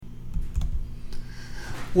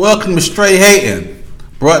Welcome to Straight Hatin',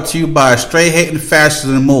 brought to you by Straight Hatin'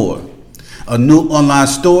 Fashions and More, a new online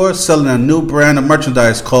store selling a new brand of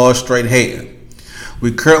merchandise called Straight Hatin'.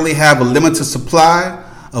 We currently have a limited supply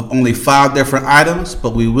of only 5 different items,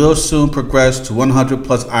 but we will soon progress to 100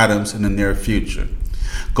 plus items in the near future.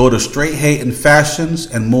 Go to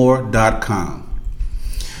straighthatin'fashionsandmore.com.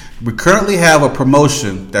 We currently have a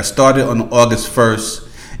promotion that started on August 1st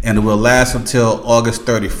and it will last until August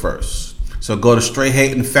 31st. So go to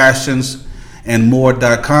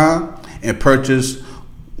straighthatin'fashionsandmore.com and purchase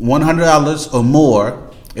 $100 or more.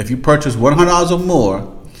 If you purchase $100 or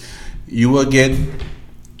more, you will get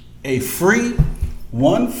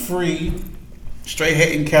one free Straight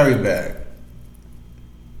Hatin' carry bag.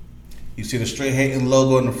 You see the Straight Hatin'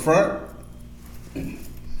 logo in the front,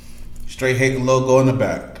 Straight Hatin' logo in the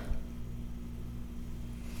back.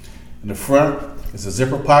 In the front is a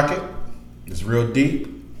zipper pocket. It's real deep.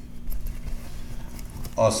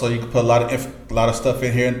 Also, you can put a lot of stuff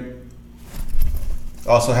in here.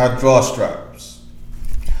 Also have draw straps.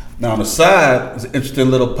 Now on the side is an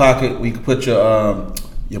interesting little pocket where you can put your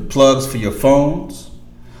plugs for your phones,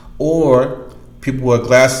 or people with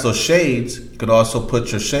glasses or shades, you could also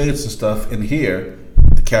put your shades and stuff in here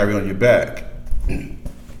to carry on your bag.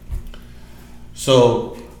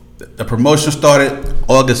 So the promotion started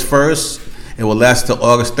August 1st. It will last till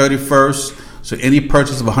August 31st. So any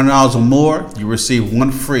purchase of $100 or more, you receive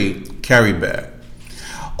one free carry bag.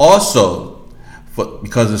 Also,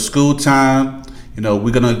 because it's school time,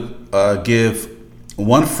 we're gonna give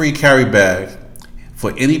one free carry bag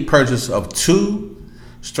for any purchase of 2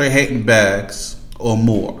 Straight Hatin' bags or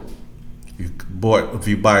more. If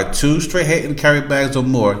you buy 2 Straight Hatin' carry bags or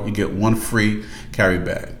more, you get one free carry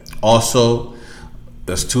bag. Also,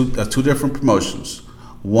 that's two different promotions.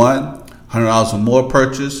 One, $100 or more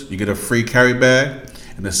purchase, you get a free carry bag.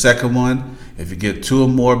 And the second one, if you get 2 or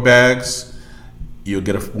more bags, you'll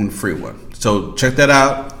get one free one. So check that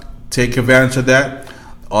out. Take advantage of that. The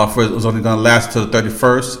offer is only going to last till the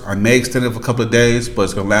 31st. I may extend it for a couple of days, but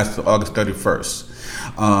it's going to last till August 31st.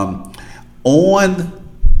 On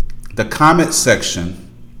the comment section,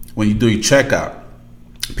 when you do your checkout,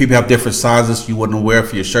 people have different sizes you wouldn't wear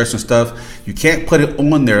for your shirts and stuff. You can't put it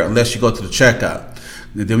on there unless you go to the checkout.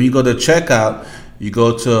 And then when you go to checkout, you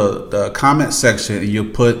go to the comment section and you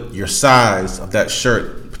put your size of that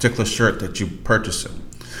particular shirt that you're purchasing.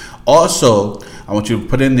 Also, I want you to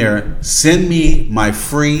put in there, send me my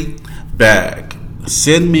free bag.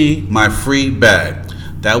 Send me my free bag.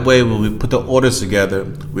 That way, when we put the orders together,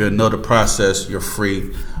 we'll know to process your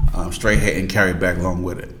free Straight Hatin' carry bag along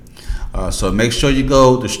with it. So make sure you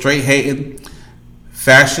go to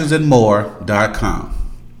straighthatin'fashionsandmore.com.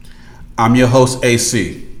 I'm your host,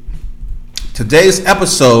 AC. Today's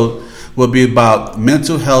episode will be about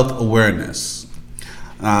mental health awareness.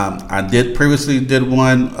 I previously did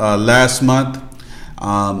one last month.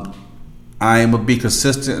 I am going to be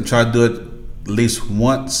consistent and try to do it at least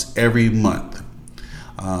once every month.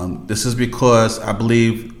 This is because I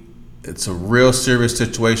believe it's a real serious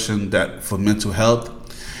situation for mental health,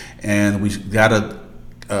 and we got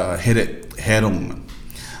to hit it head on.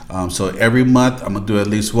 So every month I'm going to do at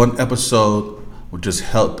least one episode with just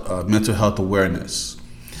mental health awareness.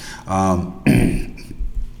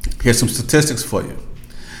 Here's some statistics for you.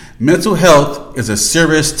 Mental health is a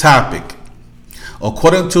serious topic.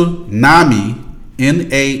 According to NAMI,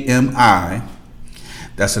 N-A-M-I,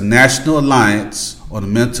 that's a National Alliance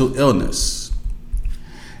on Mental Illness.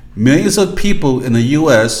 Millions of people in the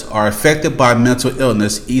U.S. are affected by mental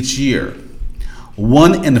illness each year.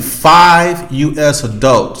 1 in 5 U.S.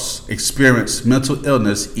 adults experience mental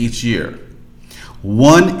illness each year.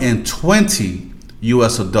 1 in 20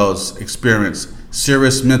 U.S. adults experience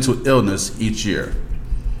serious mental illness each year.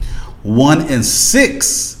 1 in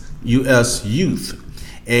 6 U.S. youth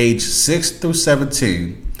aged 6 through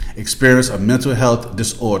 17 experience a mental health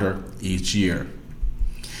disorder each year.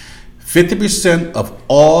 50% of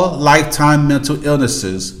all lifetime mental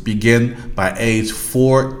illnesses begin by age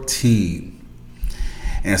 14.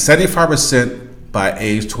 And 75% by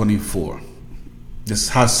age 24. This is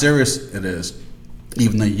how serious it is.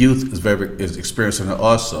 Even the youth is experiencing it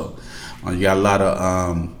also. You got a lot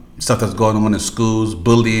of stuff that's going on in schools,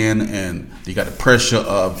 bullying, and you got the pressure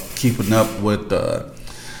of keeping up with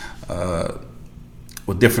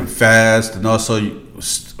different fads, and also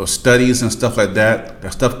studies and stuff like that.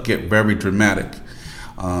 That stuff get very dramatic,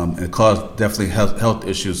 and it causes definitely health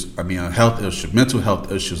issues. Mental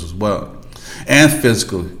health issues as well, and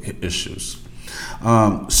physical issues.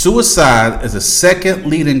 Suicide is the second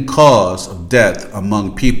leading cause of death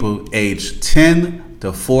among people aged 10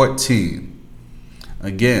 to 14.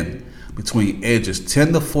 Again, between ages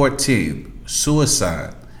 10 to 14,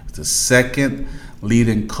 suicide is the second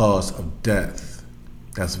leading cause of death.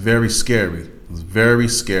 That's very scary. It's very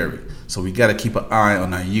scary. So we got to keep an eye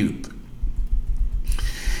on our youth.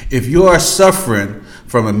 If you are suffering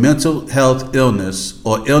from a mental health illness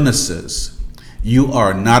or illnesses, you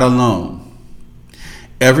are not alone.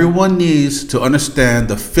 Everyone needs to understand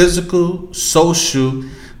the physical, social,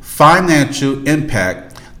 financial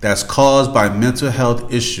impact that's caused by mental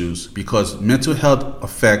health issues, because mental health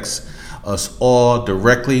affects us all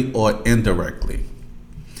directly or indirectly.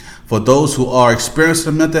 For those who are experiencing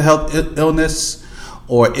a mental health illness,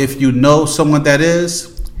 or if you know someone that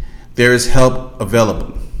is, there is help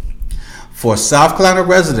available. For South Carolina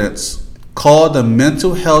residents, call the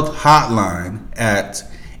mental health hotline at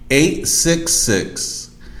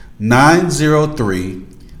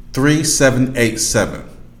 866-903-3787.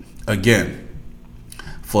 Again,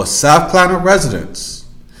 for South Carolina residents,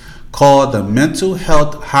 call the mental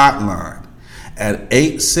health hotline at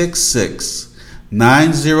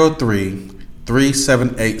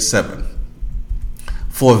 866-903-3787.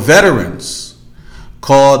 For veterans,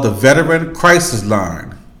 call the Veteran Crisis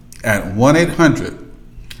Line at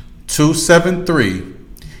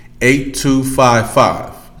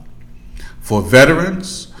 1-800-273-8255. For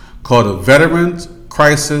veterans, call the Veterans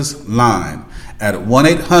Crisis Line at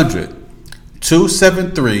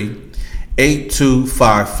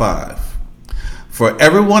 1-800-273-8255. For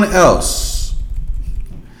everyone else,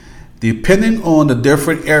 depending on the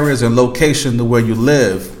different areas and location where you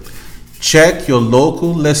live, check your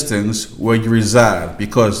local listings where you reside,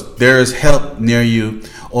 because there is help near you,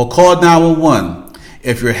 or call 911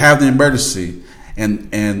 if you're having an emergency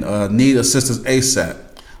and need assistance ASAP.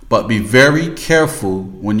 But be very careful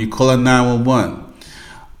when you call 911.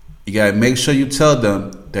 You gotta make sure you tell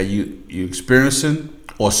them that you're experiencing,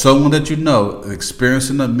 or someone that you know is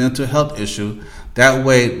experiencing a mental health issue. That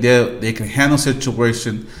way they can handle the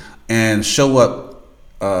situation and show up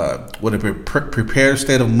with a prepared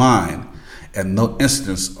state of mind, and no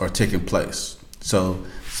incidents are taking place. So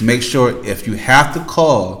make sure if you have to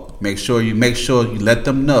call, make sure you let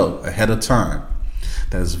them know ahead of time.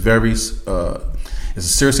 That is it's a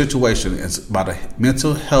serious situation. It's about a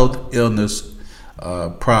mental health illness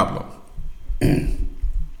problem.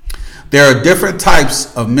 There are different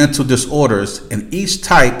types of mental disorders, and each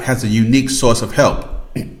type has a unique source of help.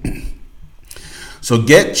 So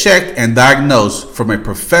get checked and diagnosed from a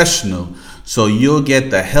professional, so you'll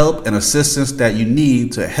get the help and assistance that you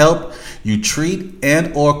need to help you treat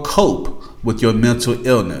and or cope with your mental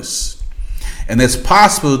illness. And it's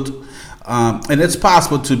possible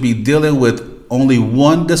to be dealing with only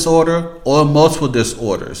one disorder or multiple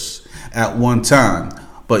disorders at one time,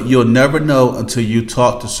 but you'll never know until you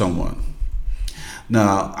talk to someone.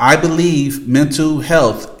 Now, I believe mental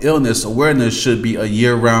health illness awareness should be a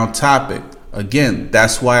year-round topic. Again,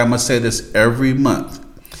 that's why I'm going to say this every month.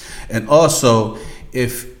 And also,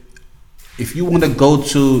 if you want to go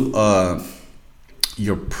to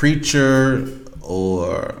your preacher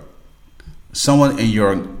or someone in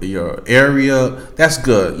your area, that's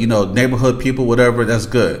good. Neighborhood people, whatever, that's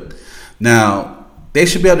good. Now, they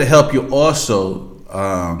should be able to help you also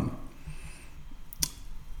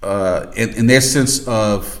in their sense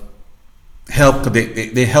of help,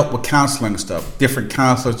 because they help with counseling and stuff, different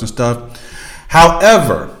counselors and stuff.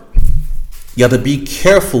 However, you have to be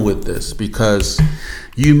careful with this, because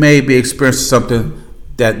you may be experiencing something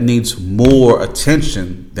that needs more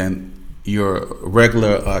attention than your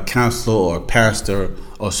regular counselor or pastor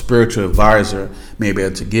or spiritual advisor may be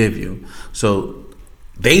able to give you. So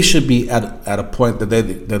they should be at a point that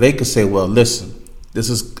they can say, well, listen, this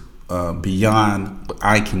is beyond what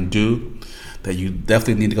I can do, that you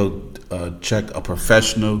definitely need to go check a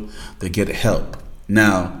professional to get help.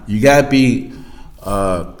 Now, you got to be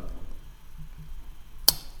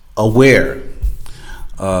aware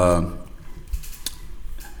and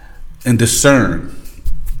discern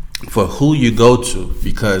for who you go to,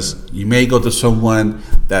 because you may go to someone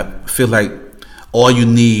that feel like all you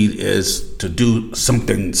need is to do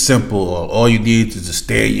something simple, or all you need is to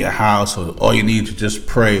stay in your house, or all you need to just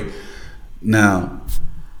pray. Now,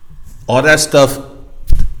 all that stuff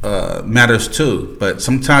matters too, but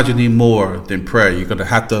sometimes you need more than prayer. You're going to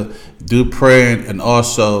have to do prayer and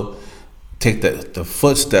also take the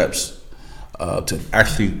footsteps to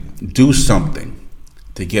actually do something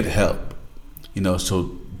to get help.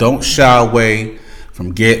 So don't shy away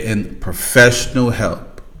from getting professional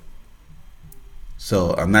help.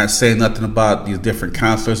 So I'm not saying nothing about these different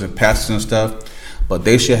counselors and pastors and stuff, but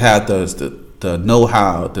they should have the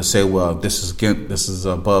know-how to say, well, this is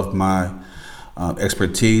above my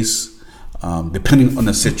expertise. depending on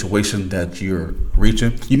the situation that you're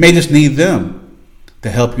reaching. You may just need them to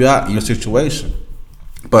help you out in your situation.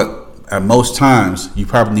 But at most times, you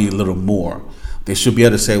probably need a little more. They should be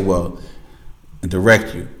able to say, well, and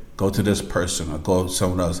direct you. Go to this person or go to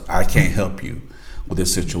someone else. I can't help you with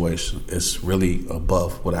this situation. It's really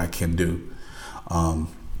above what I can do.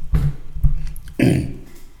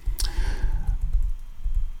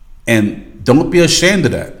 And don't be ashamed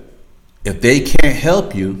of that. If they can't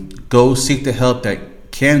help you, go seek the help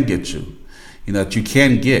that can get you, that you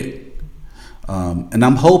can get. And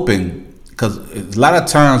I'm hoping, because a lot of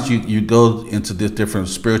times you go into this different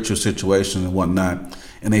spiritual situations and whatnot,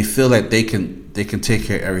 and they feel like they can take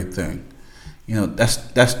care of everything.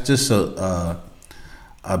 That's just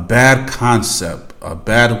a bad concept, a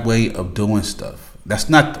bad way of doing stuff. That's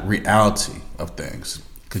not the reality of things,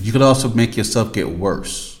 because you could also make yourself get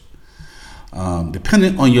worse,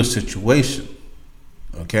 depending on your situation.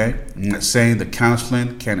 Okay, I'm not saying the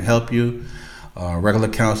counseling can't help you, regular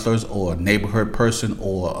counselors or a neighborhood person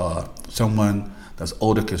or someone that's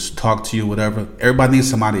older can talk to you, whatever. Everybody needs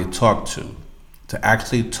somebody to talk to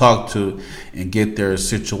actually talk to and get their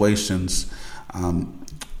situations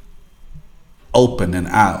open and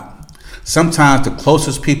out. Sometimes the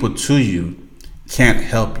closest people to you can't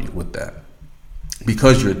help you with that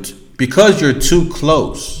because you're too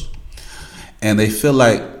close, and they feel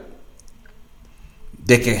like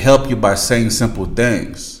they can help you by saying simple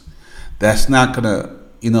things. That's not gonna,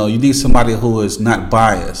 you need somebody who is not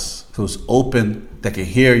biased, who's open, that can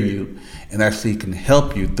hear you and actually can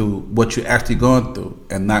help you through what you're actually going through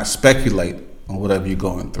and not speculate on whatever you're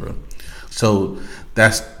going through. So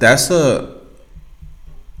that's a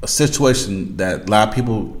situation that a lot of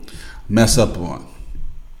people mess up on.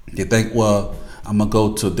 They think, well, I'm going to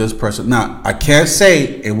go to this person. Now, I can't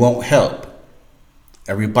say it won't help.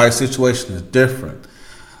 Everybody's situation is different.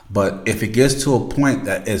 But if it gets to a point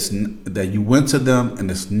that you went to them and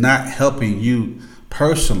it's not helping you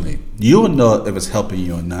personally, you will know if it's helping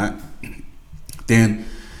you or not. Then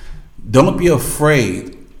don't be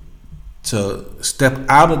afraid to step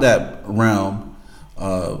out of that realm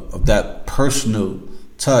of that personal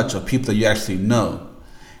touch of people that you actually know,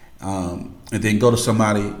 and then go to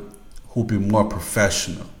somebody who'll be more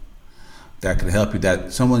professional, that can help you,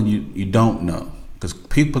 that someone you don't know, because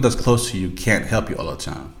people that's close to you can't help you all the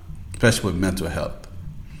time, especially with mental health.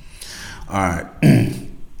 All right.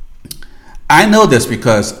 I know this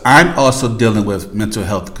because I'm also dealing with mental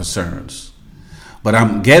health concerns. But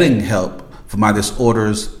I'm getting help for my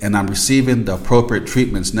disorders, and I'm receiving the appropriate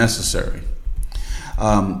treatments necessary.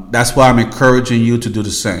 That's why I'm encouraging you to do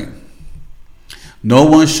the same. No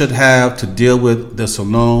one should have to deal with this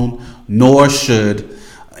alone, nor should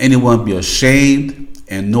anyone be ashamed,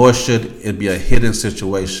 and nor should it be a hidden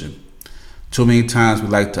situation. Too many times we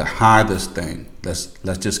like to hide this thing. Let's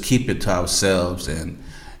just keep it to ourselves and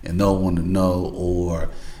no one to know, or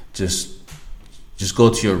just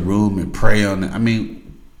go to your room and pray on it. I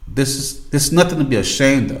mean, this is nothing to be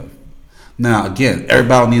ashamed of. Now, again,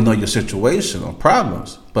 everybody needs to know your situation or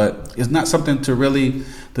problems, but it's not something to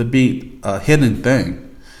be a hidden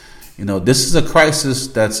thing. This is a crisis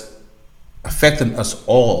that's affecting us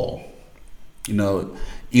all.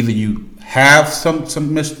 Either you have some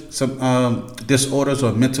disorders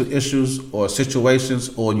or mental issues or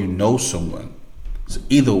situations, or you know someone. So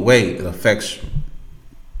either way, it affects you.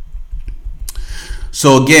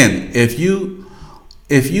 So again, if you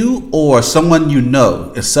or someone you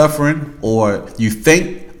know is suffering, or you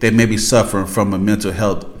think they may be suffering from a mental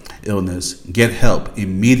health illness, get help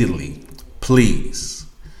immediately. Please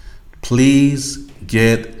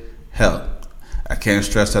get help. I can't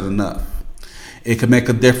stress that enough. It can make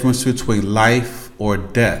a difference between life or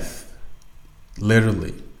death.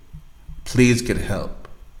 Literally. Please get help.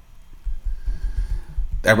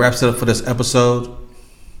 That wraps it up for this episode.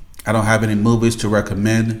 I don't have any movies to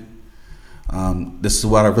recommend. This is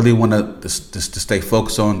what I really want to stay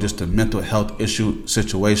focused on, just the mental health issue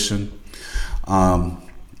situation.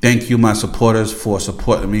 Thank you, my supporters, for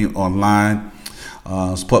supporting me online.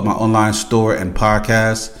 Support my online store and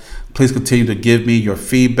podcast. Please continue to give me your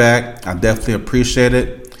feedback. I definitely appreciate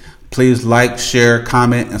it. Please like, share,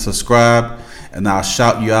 comment, and subscribe, and I'll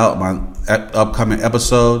shout you out in my upcoming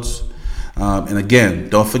episodes. And again,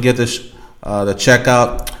 don't forget to check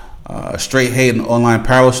out Straight Hating online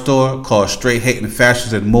apparel store called Straight Hating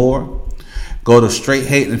Fashions and More. Go to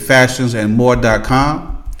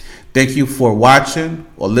straighthatingfashionsandmore.com. Thank you for watching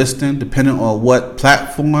or listening, depending on what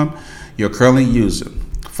platform you're currently using.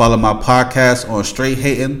 Follow my podcast on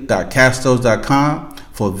straighthating.castos.com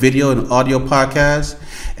for video and audio podcasts.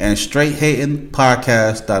 and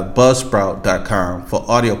straighthatingpodcast.buzzsprout.com for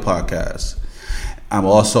audio podcasts. I'm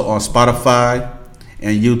also on Spotify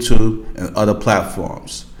and YouTube and other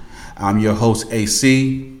platforms. I'm your host,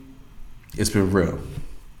 AC. It's been real.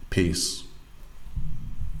 Peace.